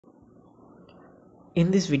In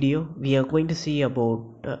this video we are going to see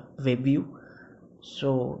about WebView.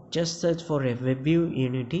 So just search for a WebView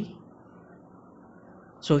Unity.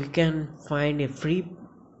 So you can find a free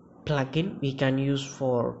plugin we can use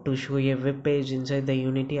for to show a web page inside the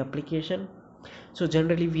Unity application. So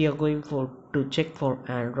generally we are going for to check for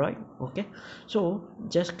Android. Okay, so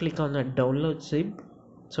just click on the download zip.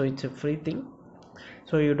 So it's a free thing,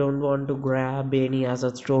 so you don't want to grab any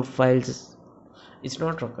other stored files, it's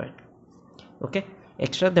not required. Okay,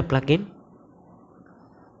 extract the plugin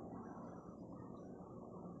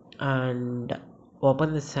and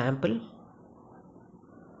open the sample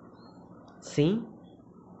scene.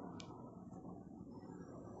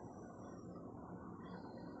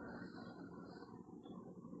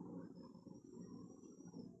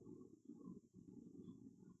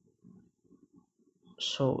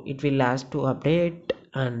 So it will ask to update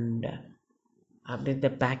and update the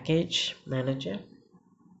package manager.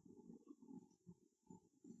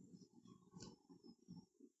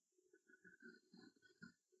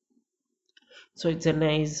 So it's a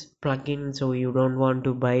nice plugin, so you don't want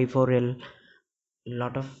to buy for a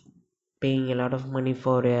lot of paying a lot of money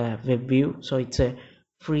for a web view. So it's a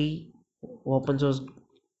free open source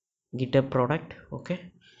GitHub product.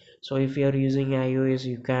 Okay, so if you are using iOS,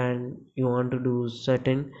 you want to do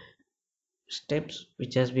certain steps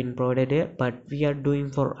which has been provided here, but we are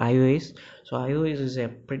doing for iOS. So iOS is a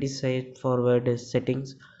pretty straightforward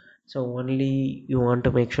settings. So only you want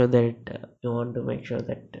to make sure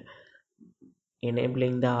that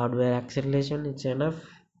enabling the hardware acceleration, it's enough.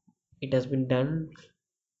 It has been done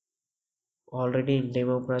already in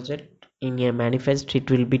demo project. In a manifest it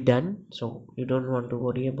will be done, so you don't want to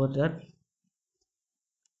worry about that.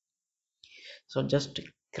 So just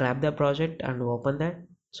grab the project and open that.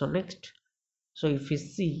 So next, so if you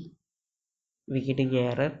see we getting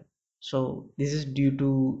error, so this is due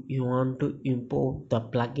to you want to import the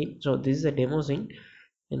plugin. So this is a demo scene.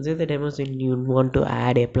 Inside the demo scene you want to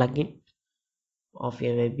add a plugin of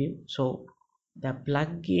a web view. So the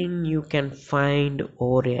plugin you can find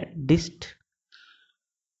over a dist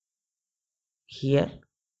here.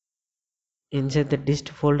 Inside the dist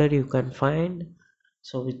folder you can find,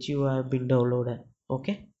 so which you have been downloaded.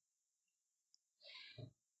 Okay,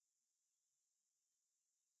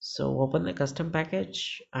 so open the custom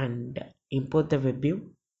package and import the WebView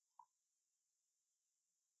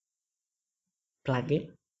plugin.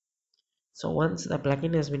 So once the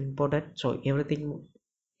plugin has been imported, so everything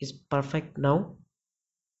is perfect now.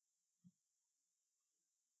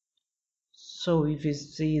 So if you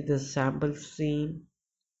see the sample scene,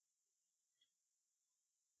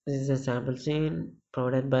 this is a sample scene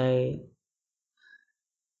provided by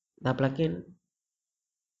the plugin.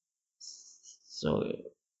 So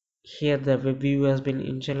here the WebView has been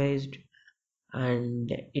initialized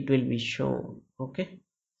and it will be shown. Okay,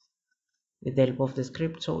 with the help of the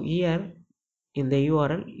script. So here in the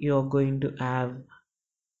URL you are going to have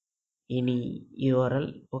any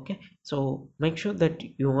URL. Okay, so make sure that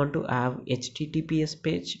you want to have HTTPS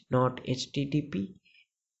page, not HTTP.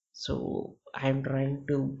 So I'm trying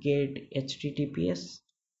to get HTTPS.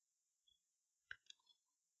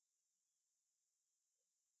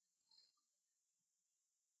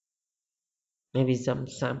 Maybe some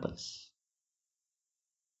samples.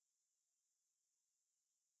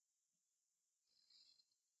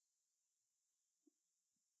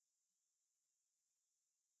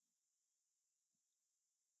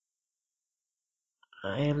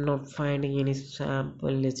 I am not finding any sample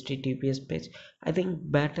HTTPS page. I think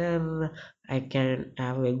better I can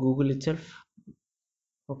have a Google itself.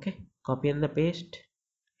 Okay, copy and the paste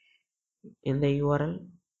in the URL.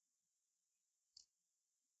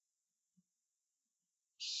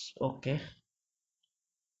 Okay,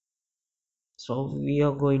 so we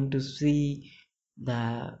are going to see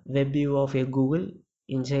the web view of a Google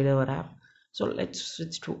inside our app. So let's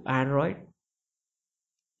switch to Android.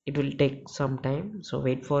 It will take some time, so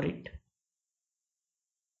wait for it.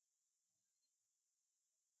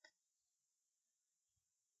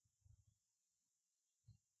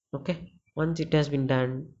 Okay, once it has been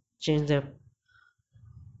done, change the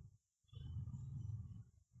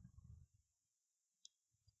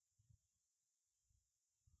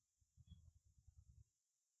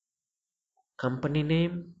company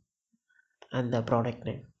name and the product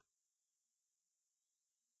name.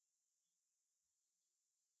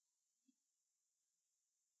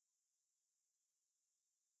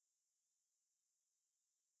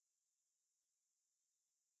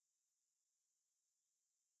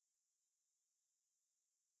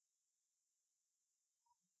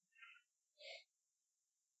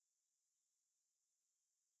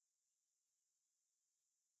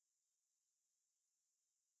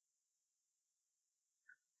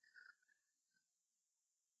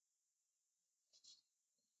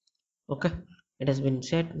 Okay, it has been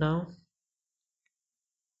set now.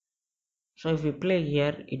 So if we play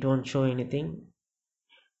here, it won't show anything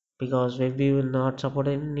because WebView will not support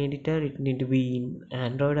any editor. It need to be in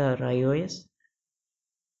Android or iOS.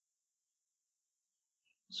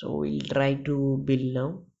 So we'll try to build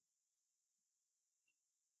now.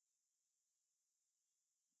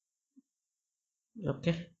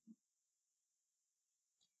 Okay,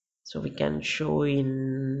 so we can show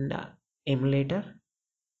in emulator.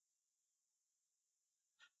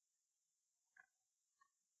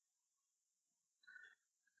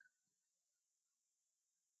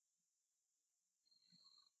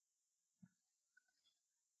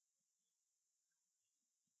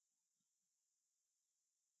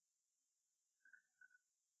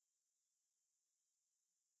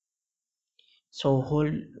 So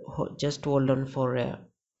just hold on for a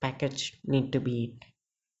package need to be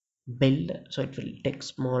build, so it will take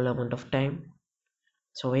small amount of time,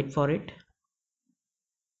 so wait for it.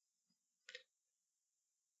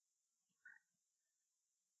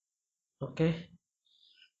 Okay,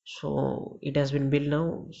 so it has been built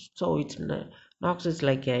now. So Nox is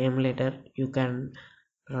like a emulator. You can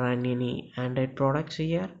run any Android products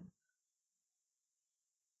here.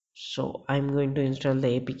 So I'm going to install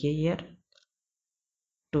the APK here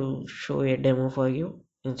to show a demo for you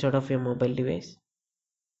instead of your mobile device.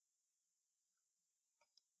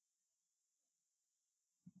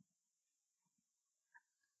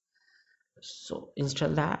 So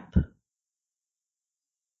install the app.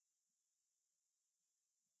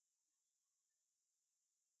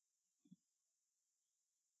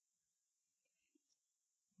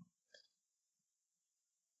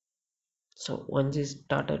 So once it's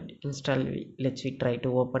started install, let's we try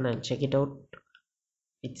to open and check it out,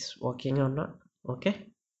 it's working or not. Okay,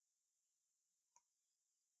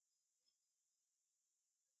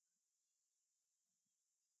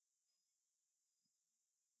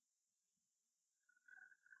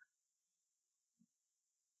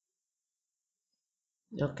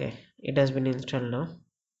 okay, it has been installed now.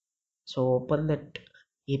 So open that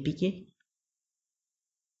APK.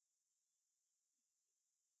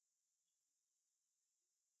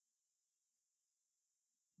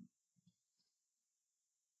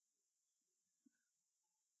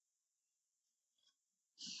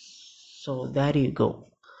 So there you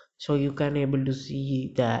go. So you can able to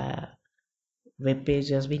see the web page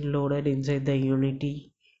has been loaded inside the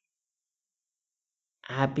Unity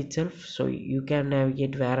app itself, so you can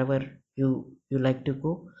navigate wherever you like to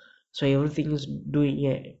go. So everything is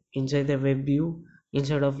doing inside the web view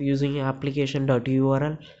instead of using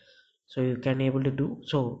application.url. So you can able to do,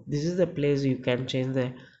 so this is the place you can change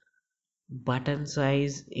the button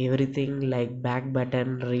size, everything like back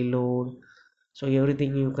button, reload. So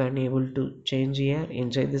everything you can able to change here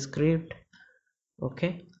inside the script.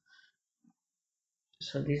 Okay,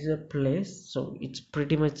 so this is a place, so it's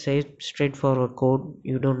pretty much safe, straightforward code.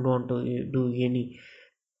 You don't want to do any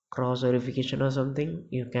cross verification or something.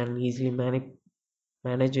 You can easily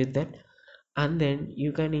manage with that. And then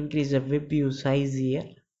you can increase the web view size here,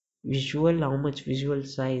 visual, how much visual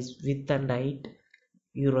size, width and height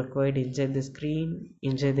you required inside the screen,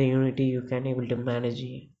 inside the Unity you can able to manage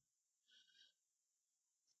here.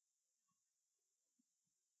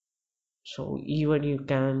 So even you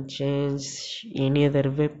can change any other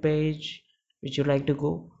web page which you like to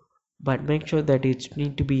go, but make sure that it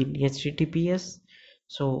need to be in HTTPS.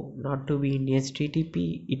 So not to be in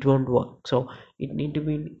HTTP, it won't work. So it need to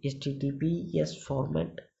be in HTTPS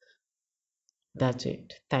format. That's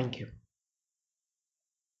it. Thank you.